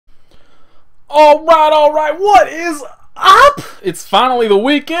Alright, what is up? It's finally the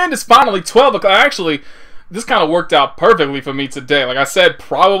weekend, it's finally 12 o'clock. Actually, this kind of worked out perfectly for me today. Like I said,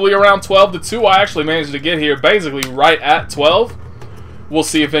 probably around 12 to 2. I actually managed to get here basically right at 12. We'll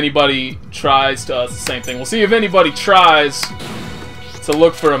see if anybody tries to, it's the same thing. We'll see if anybody tries to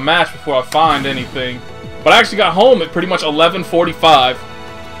look for a match before I find anything. But I actually got home at pretty much 11:45.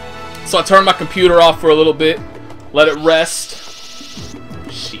 So I turned my computer off for a little bit, let it rest.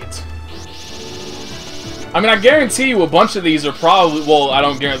 Shit. I mean, I guarantee you a bunch of these are probably, well, I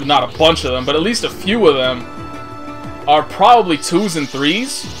don't guarantee, not a bunch of them, but at least a few of them are probably 2s and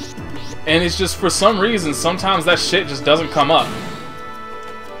 3s. And it's just, for some reason, sometimes that shit just doesn't come up.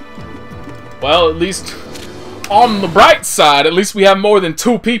 Well, at least on the bright side, at least we have more than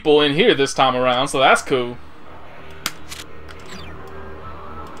 2 people in here this time around, so that's cool.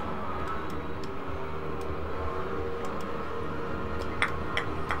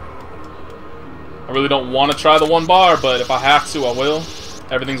 I really don't want to try the 1 bar, but if I have to, I will.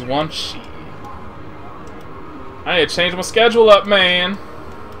 Everything's 1. Shit. I need to change my schedule up, man.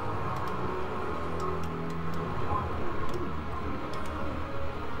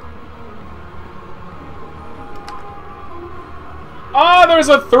 Oh, there's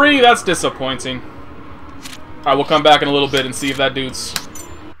a 3. That's disappointing. Alright, we'll come back in a little bit and see if that dude's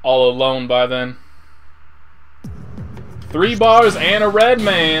all alone by then. 3 bars and a red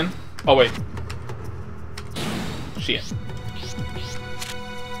man. Oh, wait. Shit.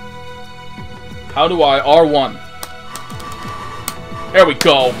 How do I R1? There we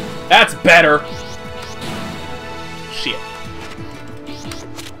go. That's better. Shit.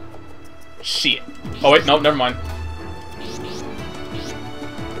 Shit. Oh wait, no, never mind.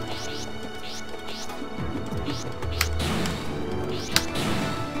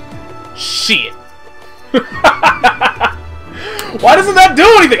 Shit. Why doesn't that do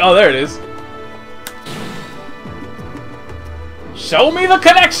anything? Oh, there it is. Show me the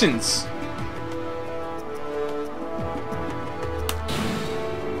connections!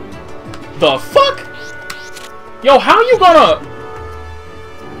 The fuck? Yo, how you gonna...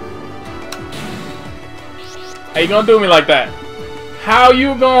 How you gonna do me like that? How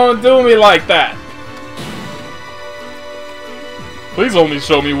you gonna do me like that? Please only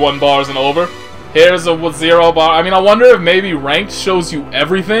show me 1 bars and over. Here's a 0 bar. I mean, I wonder if maybe ranked shows you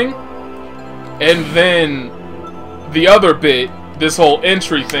everything. And then the other bit, this whole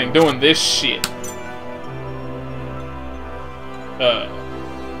entry thing, doing this shit.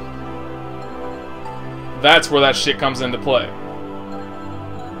 That's where that shit comes into play.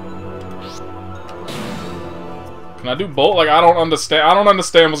 Can I do both? Like, I don't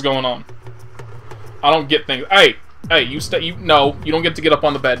understand what's going on. I don't get things. Hey, no, you don't get to get up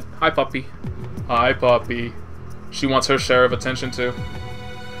on the bed. Hi, puppy. Hi, puppy. She wants her share of attention too.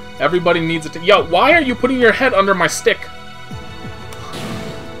 Everybody needs it. Yo, why are you putting your head under my stick?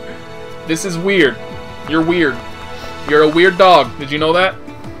 This is weird. You're weird. You're a weird dog. Did you know that?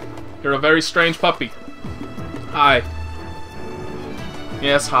 You're a very strange puppy. Hi.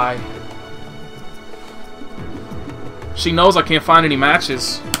 Yes, hi. She knows I can't find any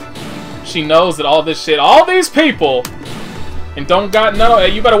matches. She knows that all this shit, all these people, and don't got no.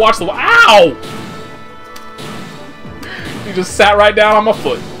 Hey, you better watch the. Ow! You just sat right down on my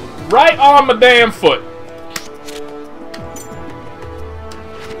foot. Right on my damn foot.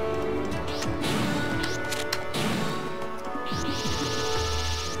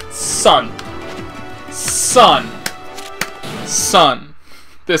 Son.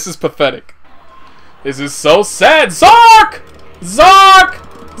 This is pathetic. This is so sad. Zork!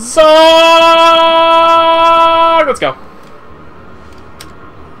 Let's go.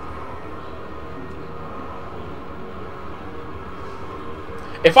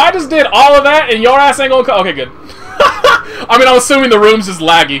 If I just did all of that and your ass ain't gonna come. Okay, good. I mean, I'm assuming the room's just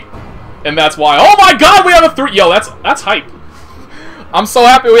laggy. And that's why. Oh my god, we have a 3. Yo, that's hype. I'm so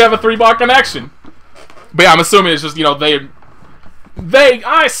happy we have a 3-bar connection. But yeah, I'm assuming it's just, you know,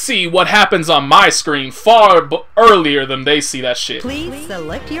 I see what happens on my screen far earlier than they see that shit. Please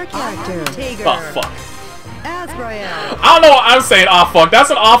select your character. Oh, fuck. Azrael. I don't know what I'm saying, ah, fuck. That's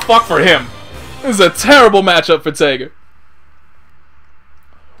an ah, fuck for him. This is a terrible matchup for Tager.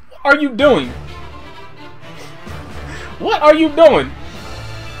 What are you doing? What are you doing?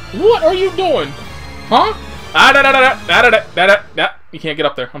 What are you doing? Huh? You can't get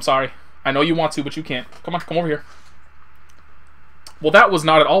up there. I'm sorry. I know you want to, but you can't. Come on, come over here. Well, that was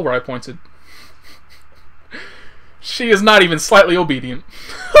not at all where I pointed. She is not even slightly obedient.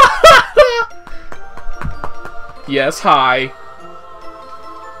 Yes, hi.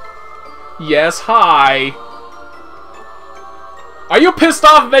 Yes, hi. Are you pissed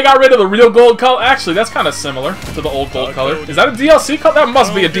off that they got rid of the real gold color? Actually, that's kind of similar to the old gold color. Is that a DLC color? That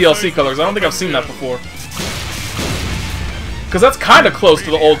must be a DLC color, because I don't think I've seen that before. Because that's kind of close to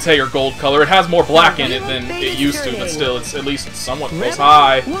the old Tager gold color. It has more black in it than it used to, but still, it's at least somewhat close.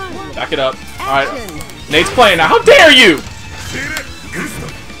 Hi. Back it up. Alright. Nate's playing now. How dare you!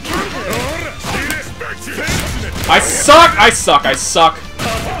 I suck! I suck! I suck!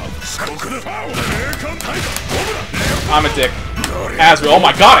 I'm a dick. Azrael. Oh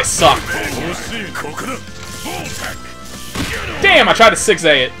my god, I suck! Damn, I tried to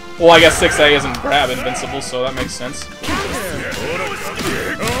 6A it. Well, I guess 6A isn't grab invincible, so that makes sense.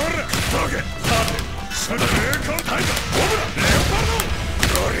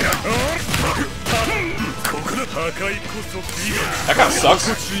 That kind of sucks.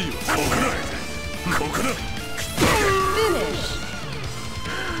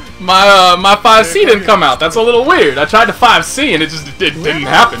 My 5C didn't come out. That's a little weird. I tried to 5C and it just didn't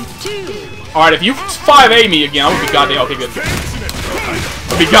happen. Alright, if you 5A me again, I would be goddamn okay, good.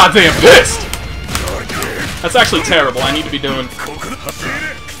 I'd be goddamn pissed! That's actually terrible. I need to be doing...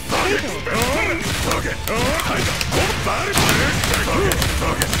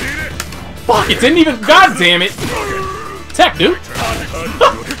 Fuck, it didn't even... God damn it! Tech, dude!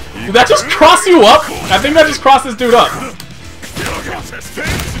 Did that just cross you up? I think that just crossed this dude up.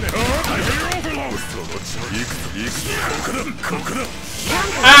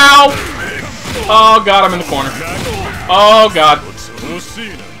 Ow! Oh god, I'm in the corner. Oh god.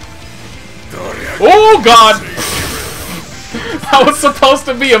 Oh god! That was supposed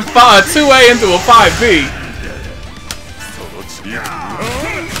to be a 2A into a 5B.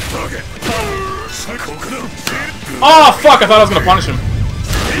 Oh fuck, I thought I was gonna punish him.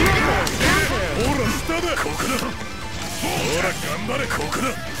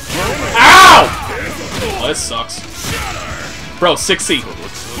 Ow! Oh, this sucks. Bro, 6C.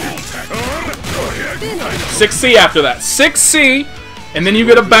 6C after that. 6C, and then you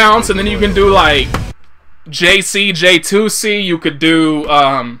get a bounce, and then you can do like JC, J2C. You could do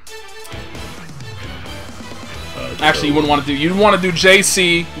actually you wouldn't want to do. You'd want to do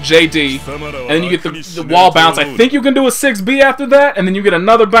JC, JD, and then you get the wall bounce. I think you can do a 6B after that, and then you get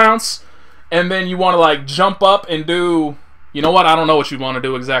another bounce, and then you want to like jump up and do. You know what? I don't know what you want to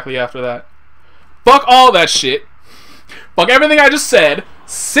do exactly after that. Fuck all that shit. Fuck everything I just said.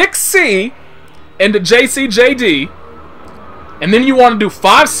 6C into JC, JD, and then you want to do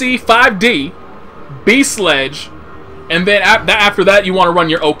 5C, 5D, B Sledge, and then after that you want to run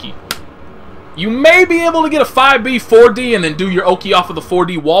your Oki. You may be able to get a 5B, 4D, and then do your Oki off of the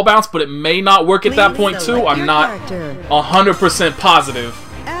 4D wall bounce, but it may not work at that point too. I'm not 100% positive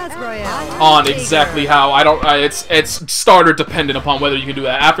on exactly how. It's starter dependent upon whether you can do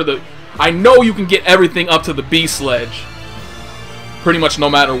that. After the, I know you can get everything up to the B Sledge, pretty much no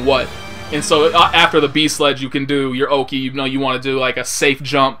matter what. And so after the B Sledge, you can do your Oki. You know you want to do like a safe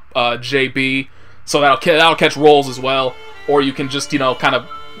jump JB, so that'll catch rolls as well. Or you can just kind of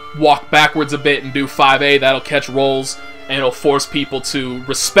walk backwards a bit and do 5A. That'll catch rolls and it'll force people to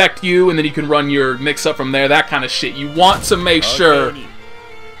respect you. And then you can run your mix up from there. That kind of shit. You want to make sure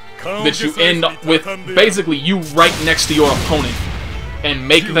that you end up with basically you right next to your opponent and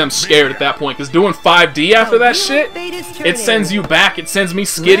make them scared at that point. Because doing 5D after that shit, it sends you back, it sends me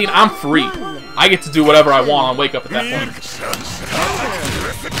skidding. I'm free. I get to do whatever I want on Wake Up at that point.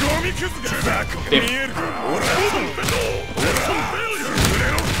 Damn.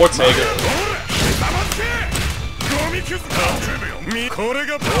 Poor Tager.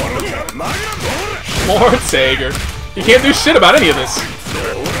 Poor Tager. You can't do shit about any of this.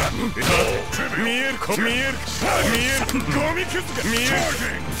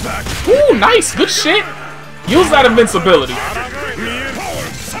 Ooh, nice, good shit. Use that invincibility.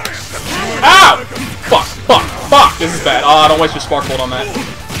 Ow! Fuck, fuck, fuck. This is bad. Don't waste your Spark Bolt on that.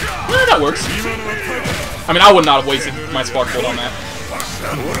 That works. I mean, I would not have wasted my Spark Bolt on that.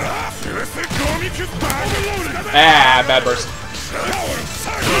 Bad burst.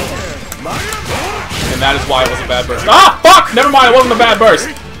 And that is why it was a bad burst. Ah, fuck! Never mind, it wasn't a bad burst.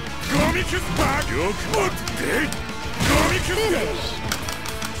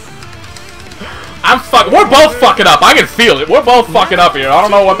 We're both fucking up. I can feel it. We're both fucking up here. I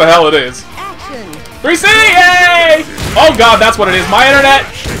don't know what the hell it is. 3C! Yay! Oh god, that's what it is. My internet!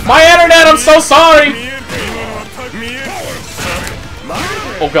 My internet! I'm so sorry!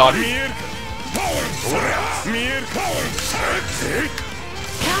 Oh god.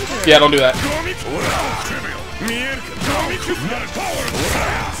 Yeah, don't do that.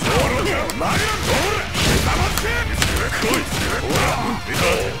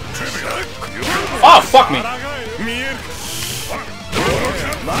 Oh, fuck me.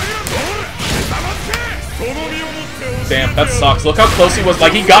 Damn, that sucks. Look how close he was.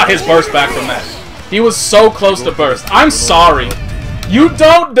 Like, he got his burst back from that. He was so close to burst. I'm sorry. You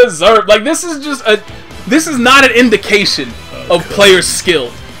don't deserve... Like, this is just a... This is not an indication of player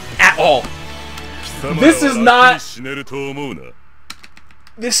skill at all. This is not...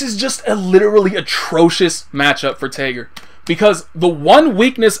 This is just a literally atrocious matchup for Tager. Because the one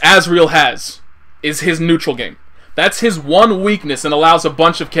weakness Azrael has is his neutral game. That's his one weakness and allows a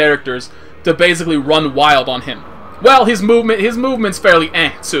bunch of characters to basically run wild on him. Well, his movement's fairly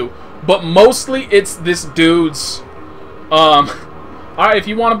too. But mostly it's this dude's... Alright, if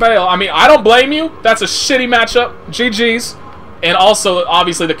you want to bail. I mean, I don't blame you. That's a shitty matchup. GG's. And also,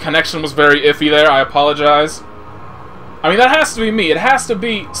 obviously, the connection was very iffy there. I apologize. I mean, that has to be me. It has to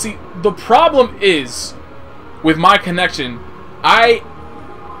be... See, the problem is, with my connection, I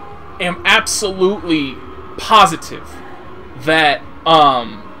am absolutely positive that,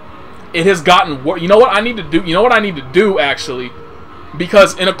 it has gotten worse. You know what I need to do? You know what I need to do, actually?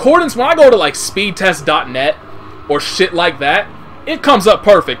 Because in accordance, when I go to, like, speedtest.net or shit like that, it comes up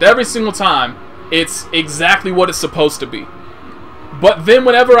perfect every single time. It's exactly what it's supposed to be. But then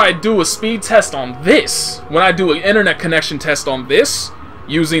whenever I do a speed test on this, when I do an internet connection test on this,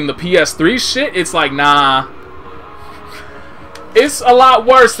 using the PS3 shit, it's like, nah. It's a lot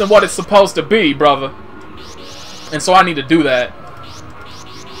worse than what it's supposed to be, brother. And so I need to do that.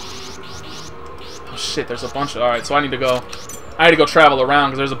 Oh shit, there's a bunch of... Alright, so I need to go travel around,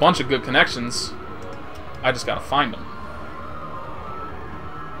 because there's a bunch of good connections. I just gotta find them.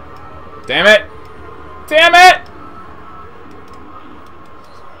 Damn it! Damn it!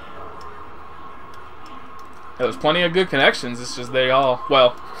 Yeah, there's plenty of good connections, it's just they all...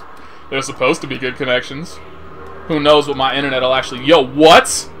 Well, they're supposed to be good connections. Who knows what my internet will actually... Yo,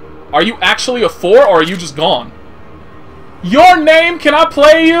 what? Are you actually a 4 or are you just gone? Your name, can I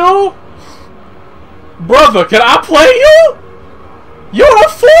play you? Brother, can I play you? You're a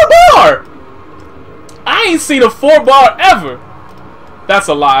 4-bar! I ain't seen a 4-bar ever. That's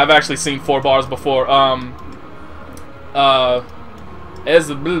a lie. I've actually seen 4 bars before. As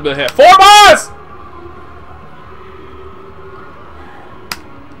a little bit here. 4 bars!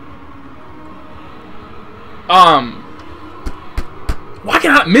 Why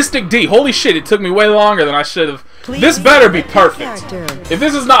can't I... Mystic D. Holy shit, it took me way longer than I should have. This better be perfect. If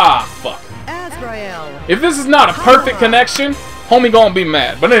this is not... Ah, fuck. If this is not a perfect connection, homie gonna be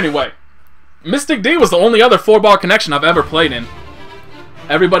mad. But anyway, Mystic D was the only other 4-bar connection I've ever played in.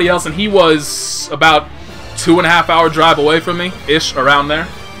 Everybody else, and he was about 2.5 hour drive away from me, ish, around there.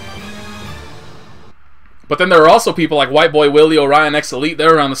 But then there are also people like White Boy Willie, Orion X Elite.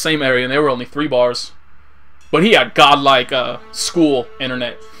 They're around the same area, and they were only 3 bars. But he had godlike school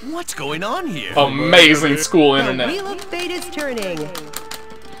internet. What's going on here? Amazing school internet. The wheel of fate is turning.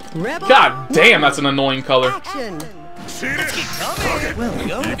 Rebel God damn, that's an annoying color. action. Let's keep coming. Well,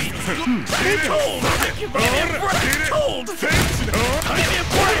 go. Give me a break. Give me a break. Give me a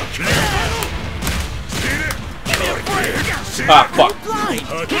break. Give me a break. Ah, fuck.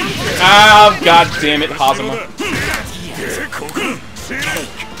 Ah, god damn it, Hazama.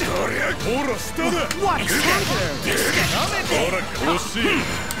 What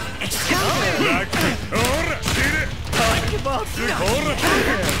counter?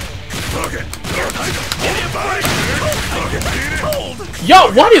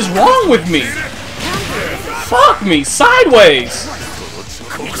 Yo, what is wrong with me? Fuck me, sideways.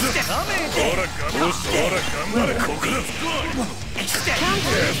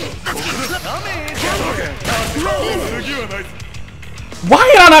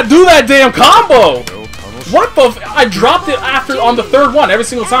 Why did I not do that damn combo? What the f... I dropped it after on the 3rd one every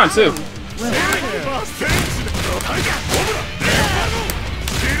single time too.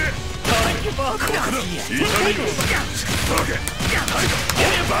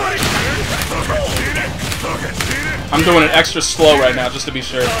 I'm doing it extra slow right now just to be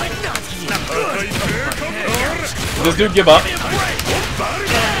sure. Did this dude give up?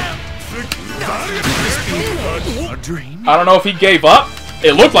 I don't know if he gave up.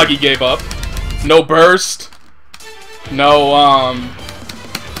 It looked like he gave up. No burst. No,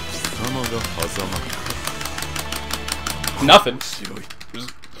 nothing.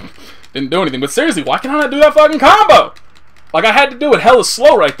 Just didn't do anything. But seriously, why can't I not do that fucking combo? Like, I had to do it hella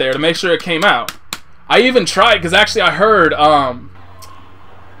slow right there to make sure it came out. I even tried, because actually I heard,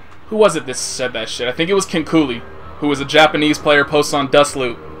 who was it that said that shit? I think it was Kinkuli, who was a Japanese player, posts on Dust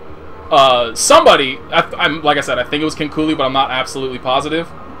Loot. Somebody, I'm like I said, I think it was Kinkuli, but I'm not absolutely positive.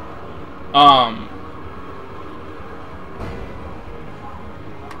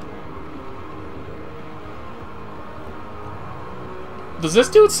 Does this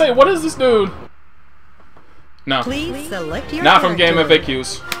dude say, what is this dude? No. Please select your Not from Game character.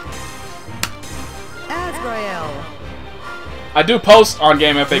 FAQs. Azrael. I do post on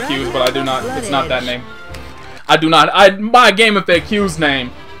Game FAQs, but I do not. It's not that name. I do not. My Game FAQs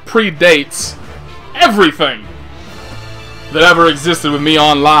name predates everything that ever existed with me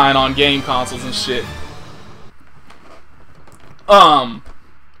online on game consoles and shit. So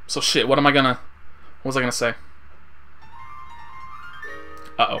shit. What was I gonna say?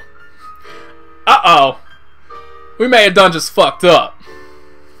 Uh-oh. We may have done just fucked up.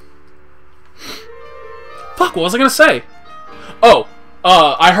 Fuck, what was I gonna say? Oh,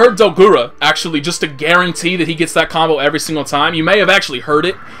 I heard Dogura, actually, just to guarantee that he gets that combo every single time. You may have actually heard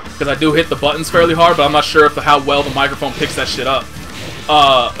it, because I do hit the buttons fairly hard, but I'm not sure how well the microphone picks that shit up.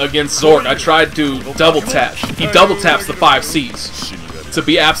 Against Zork, I tried to double tap. He double taps the 5 Cs to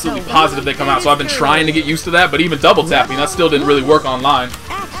be absolutely positive they come out, so I've been trying to get used to that, but even double tapping, that still didn't really work online.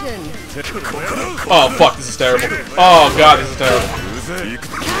 Action. Oh, fuck, this is terrible. Oh, God, this is terrible.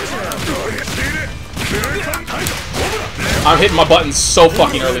 I'm hitting my buttons so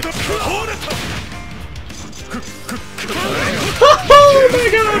fucking early. Oh my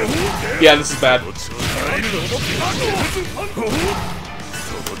god! Yeah, this is bad.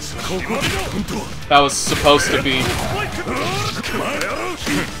 That was supposed to be...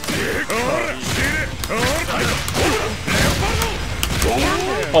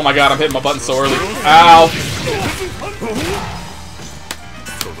 Oh my god, I'm hitting my buttons so early. Ow!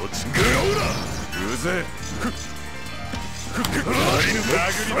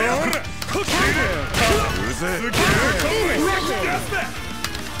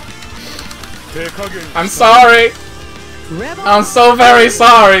 I'm sorry! I'm so very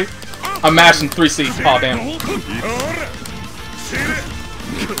sorry! I'm mashing 3C. Aw, damn.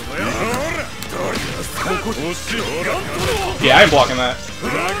 Yeah, I ain't blocking that.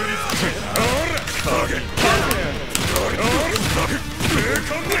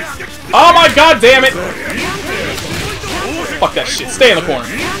 Oh my god, damn it! Fuck that shit. Stay in the corner.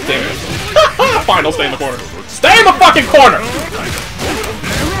 Damn it. Fine, don't stay in the corner. Stay in the fucking corner!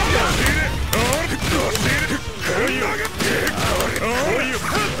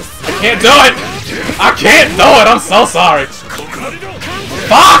 I can't do it! I can't do it! I'm so sorry!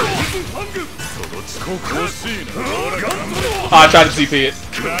 Fuck! Oh, I tried to TP it.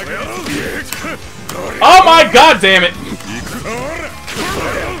 Oh my god damn it!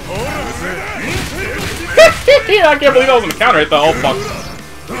 I can't believe that was a counter hit though. Oh fuck.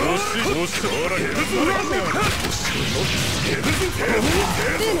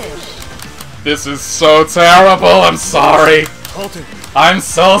 This is so terrible. I'm sorry. I'm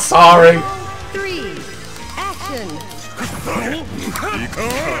so sorry. 3. Action.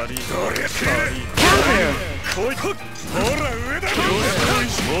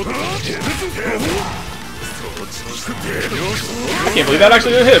 I can't believe that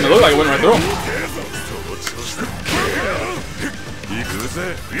actually didn't hit him. It looked like it went right through him.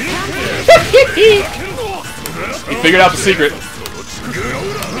 He figured out the secret.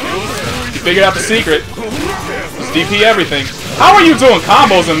 He figured out the secret. Just DP everything. How are you doing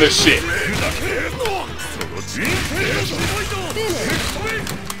combos in this shit?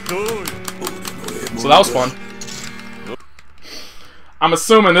 So that was fun. I'm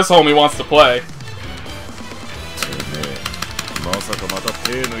assuming this homie wants to play.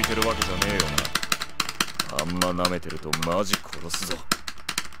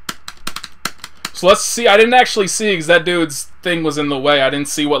 So let's see. I didn't actually see because that dude's thing was in the way. I didn't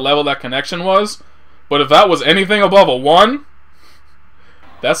see what level that connection was. But if that was anything above a 1,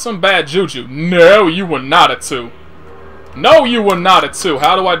 that's some bad juju. No, you were not a 2. No, you were not a 2.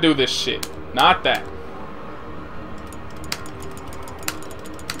 How do I do this shit? Not that.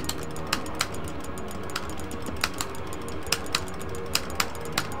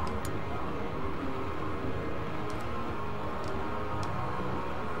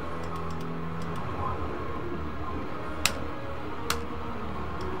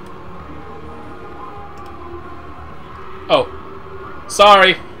 Oh,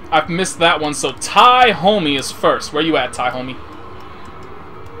 sorry, I've missed that one. So Ty Homie is first. Where you at, Ty Homie?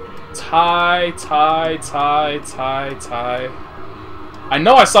 Ty. I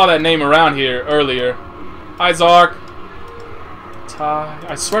know I saw that name around here earlier. Hi, Zark. Ty.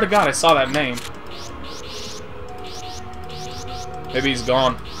 I swear to God, I saw that name. Maybe he's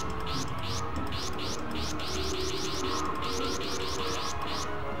gone.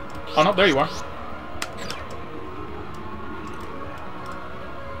 Oh no, there you are.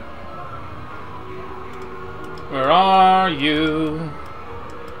 Where are you?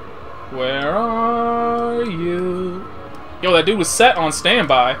 Where are you? Yo, that dude was set on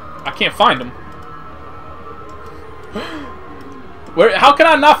standby. I can't find him. Where? How can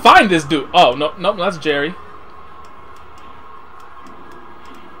I not find this dude? Oh, no, no, that's Jerry.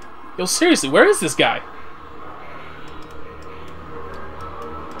 Yo, seriously, where is this guy?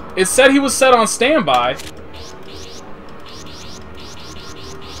 It said he was set on standby.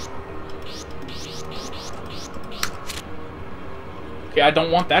 Okay, I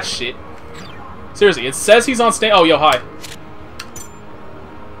don't want that shit. Seriously, it says he's on stand. Oh, yo, hi.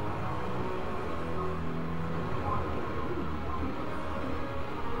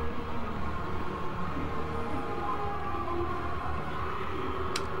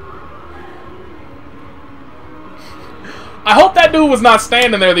 I hope that dude was not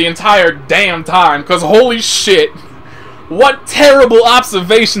standing there the entire damn time, because holy shit, what terrible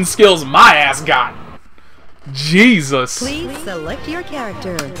observation skills my ass got. Jesus. Please select your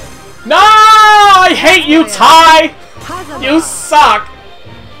character. No! I hate you, Ty! Hazama. You suck!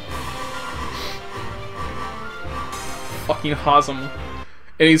 Fucking Hazama.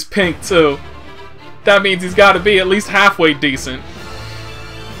 And he's pink, too. That means he's gotta be at least halfway decent.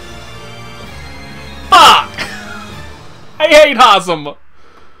 Fuck! I hate Hazama!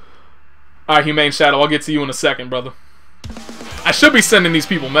 Alright, Humane Shadow, I'll get to you in a second, brother. I should be sending these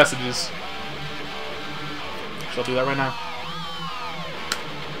people messages. I'll do that right now.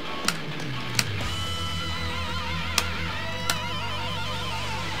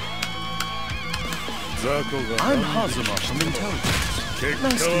 I'm Hazama from Intelligence.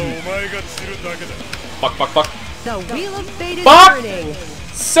 Nice to meet you. Fuck, fuck, fuck. The wheel of fate is Fuck! turning.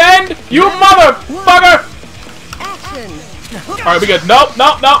 Send, you motherfucker! Action. Alright, we good. Nope,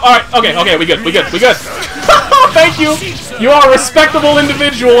 nope, nope. Alright, okay, okay, we good, we good, we good. Thank you! You are a respectable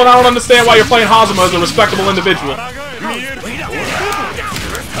individual, and I don't understand why you're playing Hazama as a respectable individual.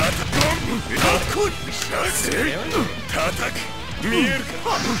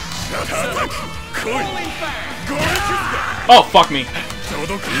 Oh, fuck me.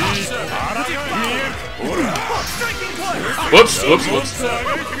 Whoops, whoops, whoops.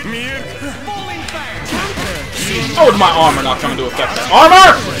 Oh, is my armor not coming to affect that?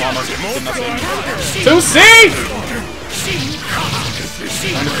 Armor! Armor. Did not save me. 2C!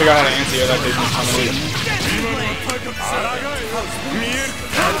 I'm trying to figure out how to answer that dude who's coming in.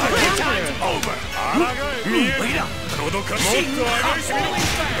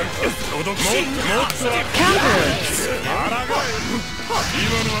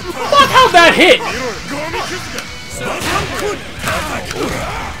 Fuck, how'd that hit?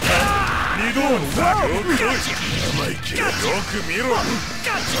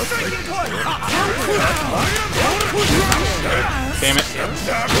 Damn it.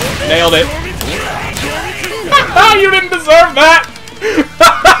 Nailed it. You didn't deserve that!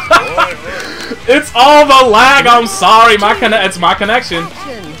 It's all the lag, I'm sorry. It's my connection.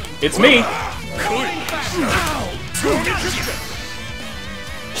 It's me.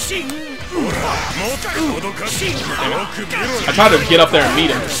 I tried to get up there and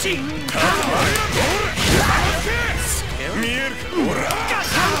meet him.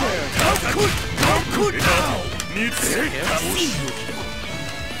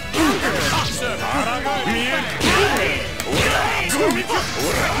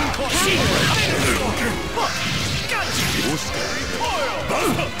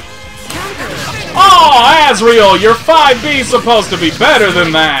 Oh, Azrael, your 5B's supposed to be better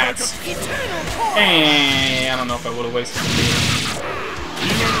than that. I don't know if I would have wasted it.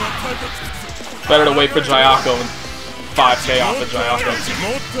 Better to wait for Jayako and 5K off of Jayako.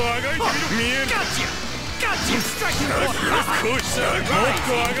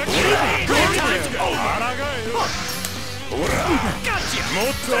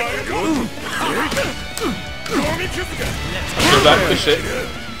 Feel that good shit.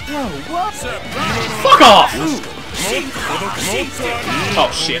 Fuck off! Oh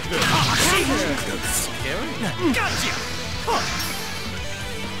shit.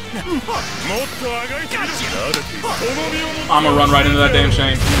 I'm gonna run right into that damn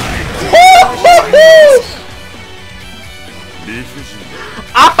chain.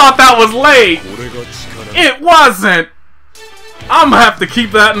 I thought that was late. It wasn't. I'm gonna have to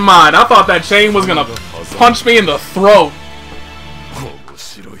keep that in mind. I thought that chain was gonna punch me in the throat.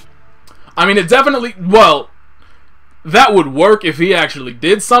 I mean, it definitely, well, that would work if he actually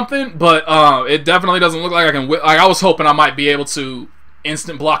did something, but it definitely doesn't look like I can, like, I was hoping I might be able to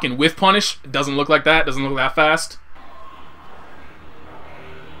instant block and whiff punish. It doesn't look like that. It doesn't look that fast.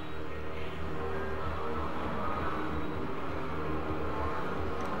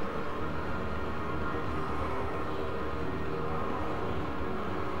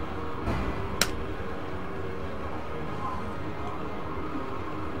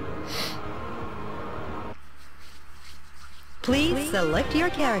 Please select your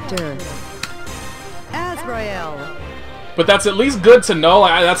character. Azrael. But that's at least good to know.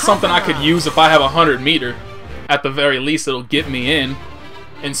 Like, that's something I could use if I have a 100-meter. At the very least, it'll get me in.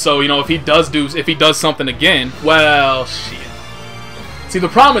 And so, you know, if he does something again, well, shit. See, the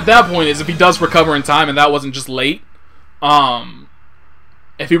problem at that point is if he does recover in time, and that wasn't just late.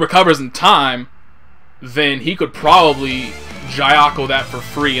 If he recovers in time, then he could probably Gyako that for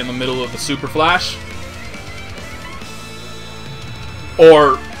free in the middle of the Super Flash.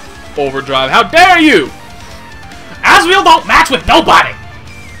 Or Overdrive. How dare you! Azrael don't match with nobody!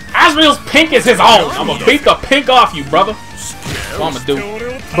 Azrael's pink is his own! I'm gonna beat the pink off you, brother! That's what I'm gonna do.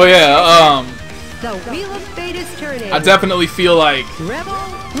 But yeah, The Wheel of Fate is turning. I definitely feel like Rebel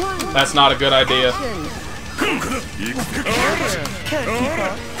 1. that's not a good idea. Action.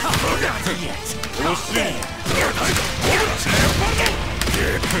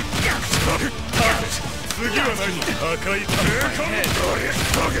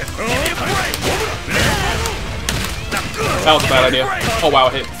 That was a bad idea. Oh wow,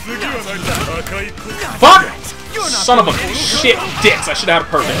 it hit. Fuck! Son of a shit dicks. I should have had a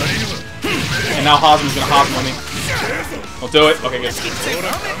perfect. And now Hosmer's gonna Hosmer me. Don't do it. Okay, good.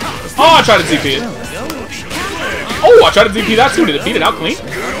 Oh, I tried to DP it. Oh, I tried to DP that too. Did it beat it out clean?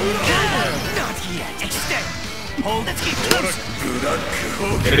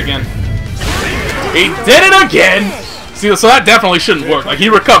 Hit it again. He did it again! See, so that definitely shouldn't work. Like, he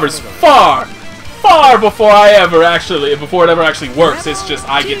recovers far before it ever actually works. It's just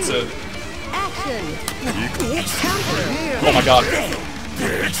I get to... Oh my god.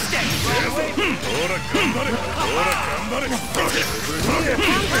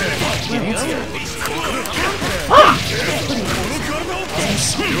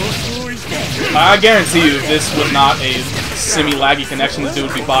 I guarantee you, if this was not a semi-laggy connection, this dude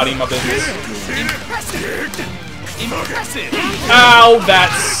would be bodying my business. Ow,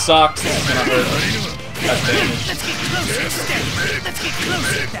 that sucks. This is gonna hurt. That's damage.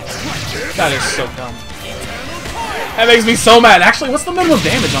 That is so dumb. That makes me so mad. Actually, what's the minimum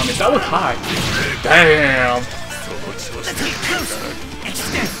damage on this? That was high. Damn.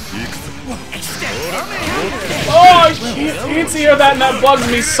 Oh, I can't hear that, and that bugs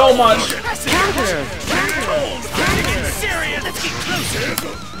me so much.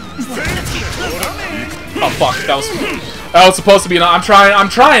 Oh fuck, that was supposed to be. I'm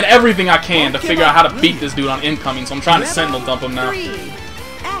trying everything I can to figure out how to beat this dude on incoming. So I'm trying to sentinel dump him now. That's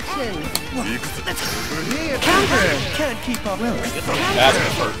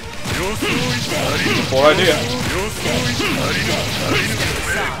gonna hurt. Poor idea.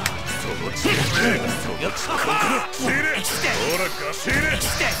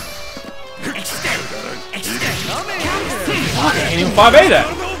 Fuck, I can't even 5A that.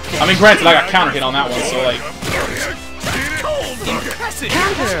 I mean, granted, I got counter hit on that one, so like.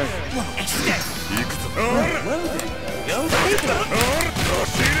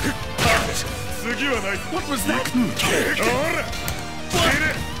 What was that?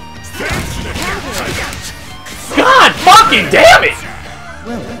 God fucking damn it!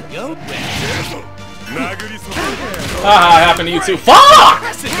 Ah, it happened to you too. Fuck!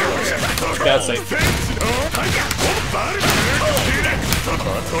 God's sake.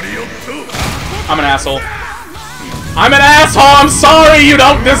 I'm an asshole. I'm an asshole! I'm sorry! You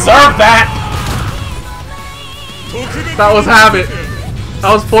don't deserve that! That was habit.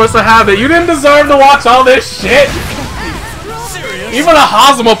 I was forced to habit. You didn't deserve to watch all this shit! Even a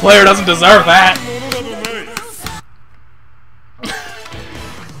Hazama player doesn't deserve that!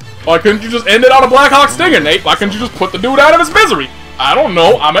 Why couldn't you just end it on a Blackhawk Stinger, Nate? Why couldn't you just put the dude out of his misery? I don't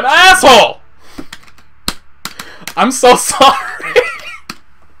know. I'm an asshole! I'm so sorry.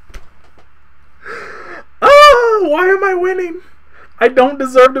 Oh, why am I winning? I don't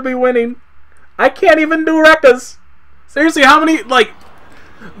deserve to be winning. I can't even do Rekkas. Seriously, how many, like...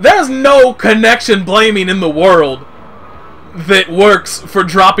 There's no connection blaming in the world that works for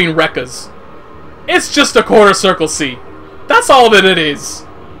dropping Rekkas. It's just a quarter circle C. That's all that it is.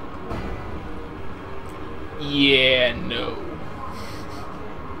 Yeah, no.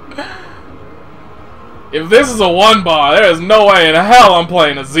 If this is a 1 bar, there is no way in hell I'm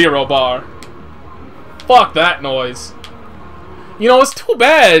playing a 0 bar. Fuck that noise. You know, it's too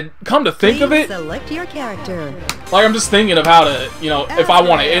bad. Come to think of it, select your character. like I'm just thinking of how to, you know, if I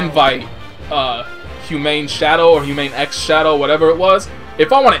want to invite Humane Shadow or Humane X Shadow, whatever it was.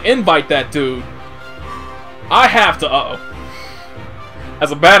 If I want to invite that dude, I have to.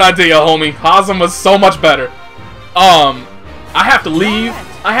 That's a bad idea, homie. Hazam was so much better. I have to leave.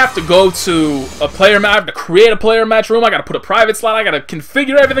 I have to go to a player match. I have to create a player match room. I gotta put a private slot. I gotta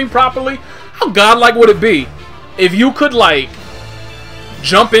configure everything properly. How godlike would it be if you could, like,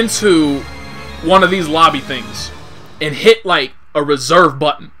 jump into one of these lobby things and hit like a reserve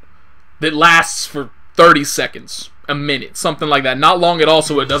button that lasts for 30 seconds, a minute, something like that. Not long at all,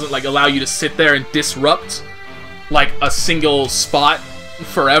 so it doesn't like allow you to sit there and disrupt like a single spot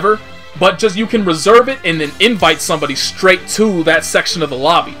forever. But just you can reserve it and then invite somebody straight to that section of the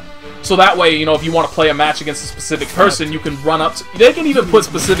lobby. So that way, you know, if you want to play a match against a specific person, you can run up to... They can even put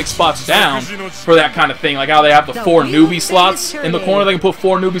specific spots down for that kind of thing. Like how they have the 4 newbie slots in the corner. They can put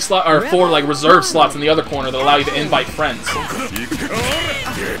 4 newbie slots, or 4 like reserve slots in the other corner that allow you to invite friends.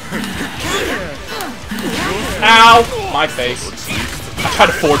 Ow! My face. I tried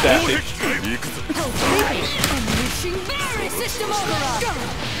to forward dash it.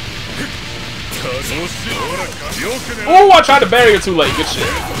 Oh, I tried to bury her too late. Good shit.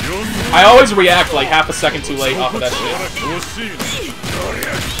 I always react like half a second too late off of that shit.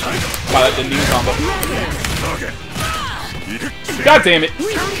 Wow, that didn't even combo. God damn it.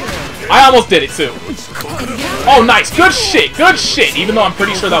 I almost did it too. Oh, nice. Good shit. Good shit. Even though I'm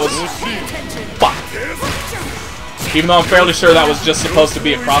pretty sure that was... Fuck. Even though I'm fairly sure that was just supposed to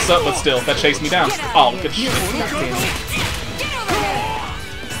be a cross-up, but still, that chased me down. Oh, good shit.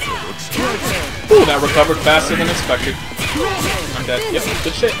 Ooh, that recovered faster than expected. I'm dead. Yep,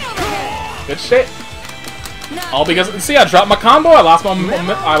 good shit. Good shit. All because, see, I dropped my combo, I lost my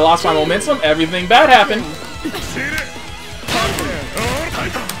momentum, everything bad happened.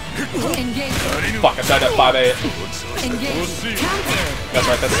 Fuck, I tried that 5A. That's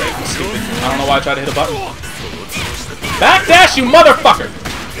right, that's safe. I'm stupid. I don't know why I tried to hit a button. Backdash, you motherfucker!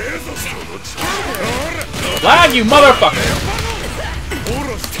 Lag, you motherfucker!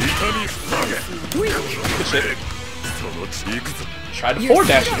 Good shit. Tried to forward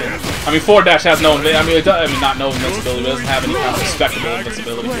dash again. I mean, forward dash has no. Not no invincibility, but it doesn't have any kind of respectable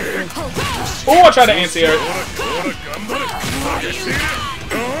invincibility. Oh, I tried to anti-air it.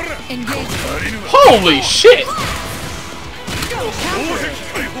 Holy shit!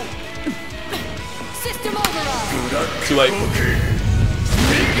 Too late.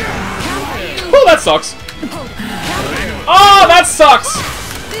 Oh, that sucks. Oh, that sucks.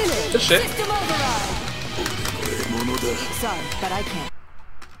 Good shit. Sorry, but I can't.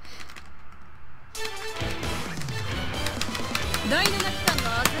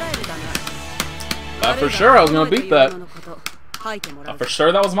 For sure I was gonna beat that. For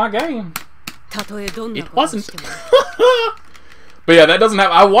sure that was my game. It wasn't. But yeah, that doesn't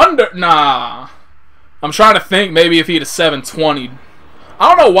have... I wonder... Nah. I'm trying to think maybe if he had a 720. I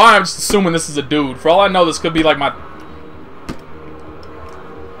don't know why I'm just assuming this is a dude. For all I know, this could be like my...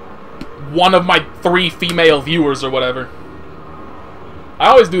 one of my 3 female viewers or whatever. I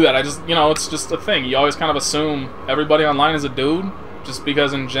always do that. I just, you know, it's just a thing. You always kind of assume everybody online is a dude. Just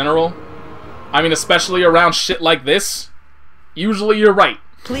because in general... I mean, especially around shit like this, usually you're right.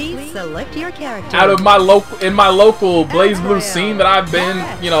 Please select your character. Out of my local Blaze Blue scene that I've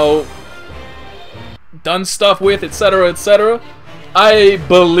been, you know, done stuff with, etc., etc., I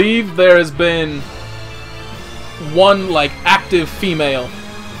believe there has been one, like, active female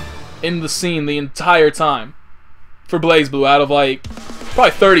in the scene the entire time for Blaze Blue out of, like,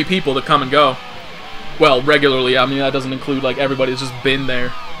 probably 30 people that come and go. Well, regularly. I mean, that doesn't include, like, everybody that's just been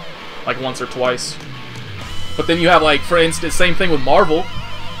there, like, once or twice. But then you have, like, for instance, same thing with Marvel.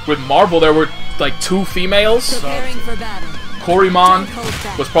 With Marvel, there were, like, 2 females. Korymon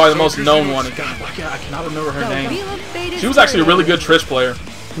was probably the most known one. And God, I cannot remember her name. She was actually a really good Trish player.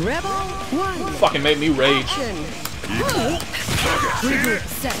 Fucking made me rage.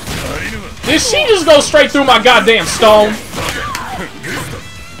 Did she just go straight through my goddamn stone?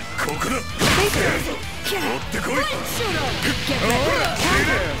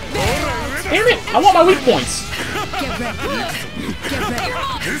 Damn it! I want my weak points.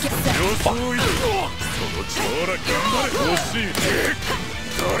 Fuck.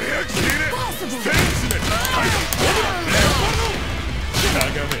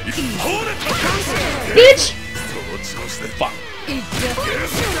 Bitch! Fuck.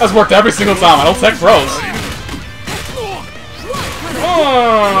 That's worked every single time. I don't tech bros. Oh,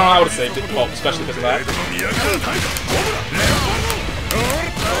 I would have saved it. Well, especially because of that.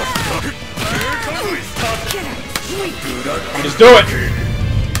 Just do it!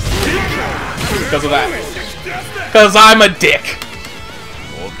 Because of that. Because I'm a dick!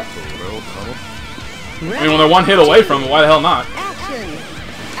 I mean, when they're one hit away from it, why the hell not?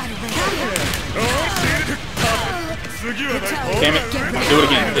 Damn it. Do it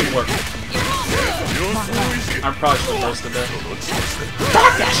again. It didn't work. I probably should have roasted that.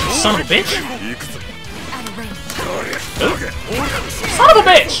 Backdash, son of a bitch! Son of a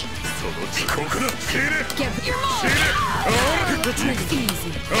bitch! Get your retreat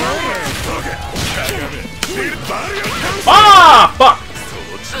easy. Ah! Fuck!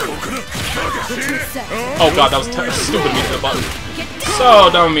 Retreat set. Oh god, that was stupid of me to hit a button. So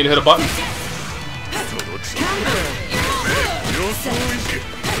dumb of me to hit a button.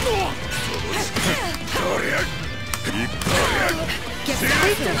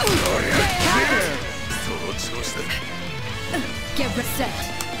 Get reset.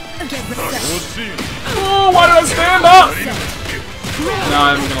 Get reset. Oh, why did I stand up? No,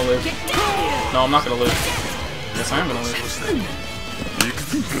 I'm gonna live. No, I'm not gonna live. Yes, I am gonna live.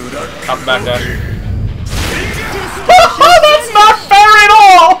 Hop the back dash. That's not fair at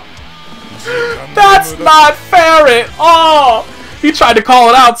all! That's not fair at all! He tried to call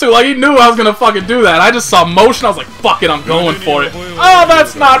it out too, like he knew I was gonna fucking do that. I just saw motion, I was like, fuck it, I'm going for it. Oh,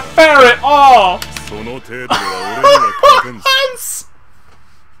 that's not fair at all!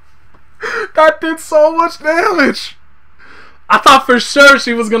 That did so much damage! I thought for sure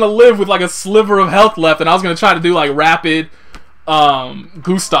she was gonna live with like a sliver of health left, and I was gonna try to do like rapid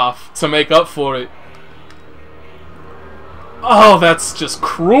Gustav to make up for it. Oh, that's just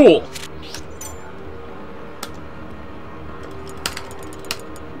cruel.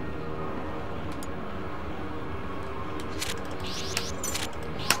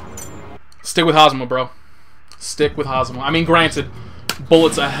 Stick with Hosma, bro. Stick with Hosma. I mean, granted,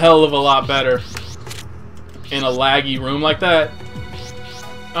 Bullet's a hell of a lot better in a laggy room like that.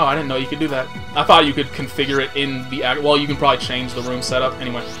 Oh, I didn't know you could do that. I thought you could configure it in the... Well, you can probably change the room setup.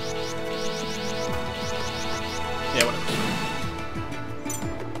 Anyway. Yeah, whatever.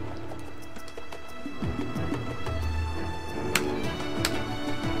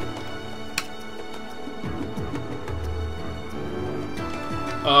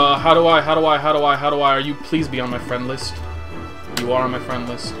 How do I, are you, please be on my friend list. You are on my friend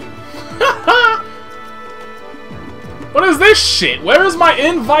list. What is this shit? Where is my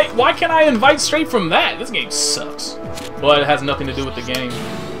invite? Why can't I invite straight from that? This game sucks. Well, it has nothing to do with the game.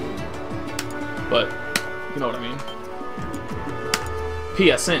 But, you know what I mean.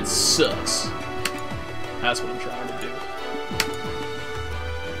 PSN sucks. That's what I'm trying to do.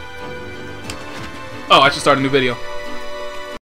 Oh, I should start a new video.